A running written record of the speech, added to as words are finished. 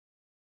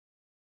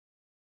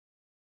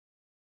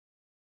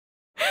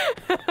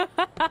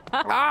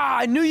Ah,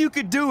 I knew you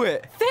could do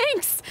it.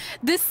 Thanks!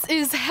 This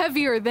is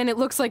heavier than it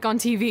looks like on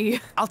TV.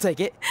 I'll take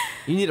it.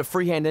 You need a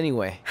free hand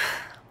anyway.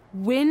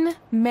 Win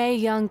Mae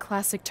Young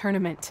Classic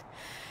Tournament.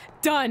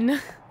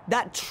 Done.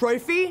 That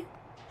trophy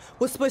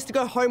was supposed to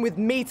go home with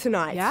me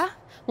tonight. Yeah?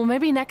 Well,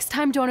 maybe next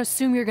time don't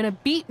assume you're gonna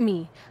beat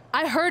me.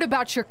 I heard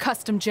about your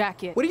custom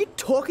jacket. What are you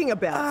talking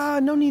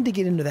about? No need to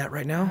get into that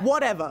right now.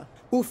 Whatever.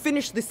 We'll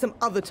finish this some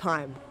other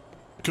time.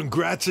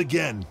 Congrats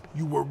again.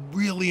 You were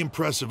really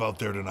impressive out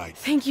there tonight.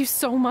 Thank you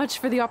so much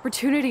for the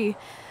opportunity.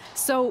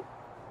 So,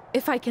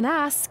 if I can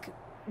ask,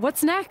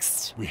 what's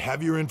next? We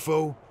have your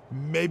info.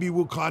 Maybe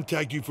we'll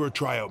contact you for a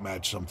tryout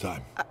match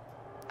sometime.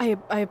 I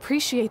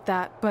appreciate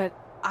that, but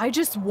I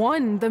just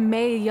won the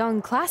Mae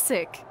Young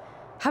Classic.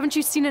 Haven't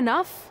you seen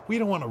enough? We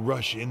don't want to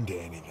rush into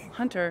anything.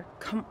 Hunter,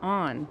 come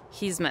on.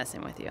 He's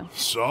messing with you.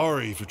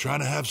 Sorry for trying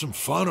to have some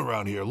fun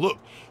around here. Look,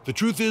 the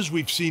truth is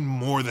we've seen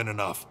more than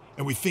enough,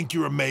 and we think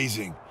you're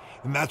amazing.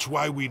 And that's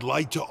why we'd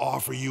like to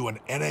offer you an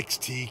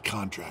NXT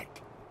contract.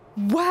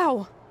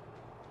 Wow.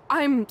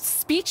 I'm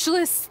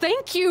speechless.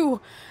 Thank you.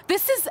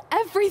 This is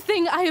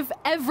everything I have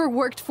ever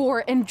worked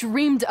for and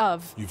dreamed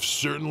of. You've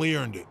certainly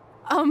earned it.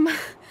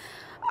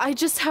 I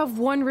just have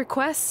one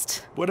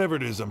request. Whatever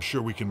it is, I'm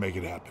sure we can make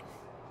it happen.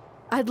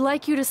 I'd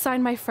like you to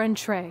sign my friend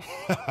Trey.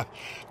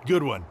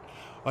 Good one.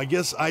 I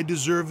guess I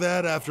deserve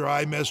that after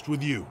I messed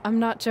with you. I'm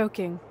not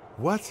joking.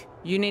 What?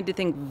 You need to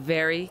think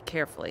very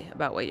carefully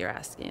about what you're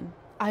asking.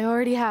 I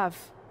already have.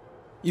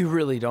 You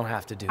really don't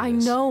have to do this. I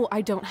know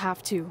I don't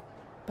have to,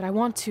 but I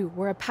want to.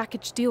 We're a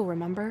package deal,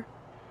 remember?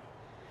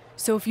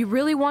 So if you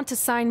really want to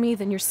sign me,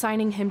 then you're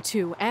signing him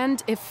too.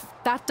 And if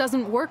that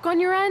doesn't work on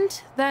your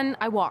end, then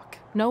I walk.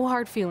 No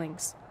hard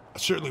feelings. I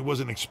certainly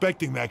wasn't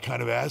expecting that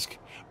kind of ask,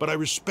 but I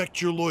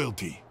respect your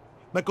loyalty.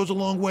 That goes a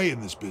long way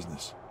in this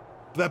business.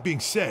 That being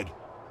said,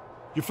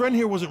 your friend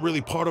here wasn't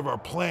really part of our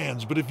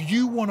plans, but if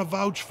you want to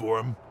vouch for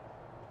him,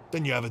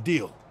 then you have a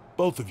deal.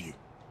 Both of you.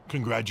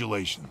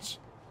 Congratulations.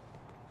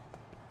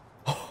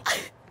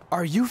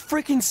 Are you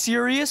freaking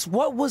serious?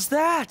 What was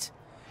that?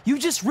 You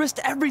just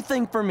risked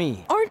everything for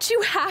me. Aren't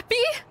you happy?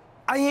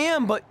 I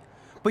am, but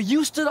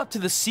you stood up to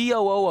the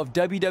COO of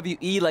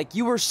WWE like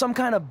you were some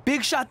kind of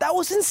big shot. That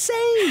was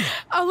insane.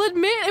 I'll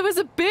admit it was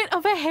a bit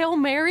of a Hail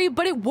Mary,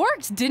 but it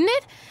worked, didn't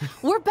it?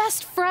 We're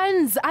best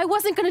friends. I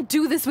wasn't gonna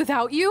do this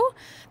without you.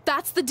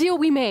 That's the deal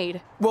we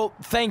made. Well,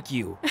 thank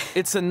you.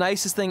 It's the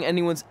nicest thing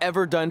anyone's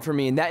ever done for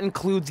me, and that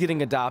includes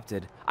getting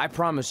adopted. I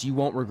promise you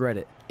won't regret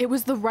it. It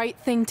was the right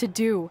thing to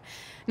do.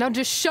 Now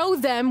just show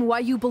them why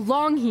you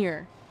belong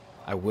here.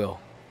 I will.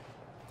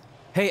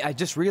 Hey, I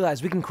just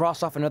realized we can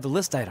cross off another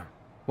list item.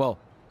 Well,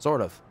 sort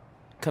of.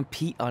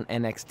 Compete on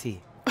NXT.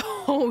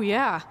 Oh,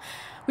 yeah.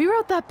 We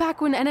wrote that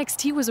back when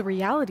NXT was a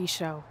reality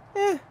show.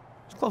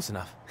 It's close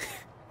enough.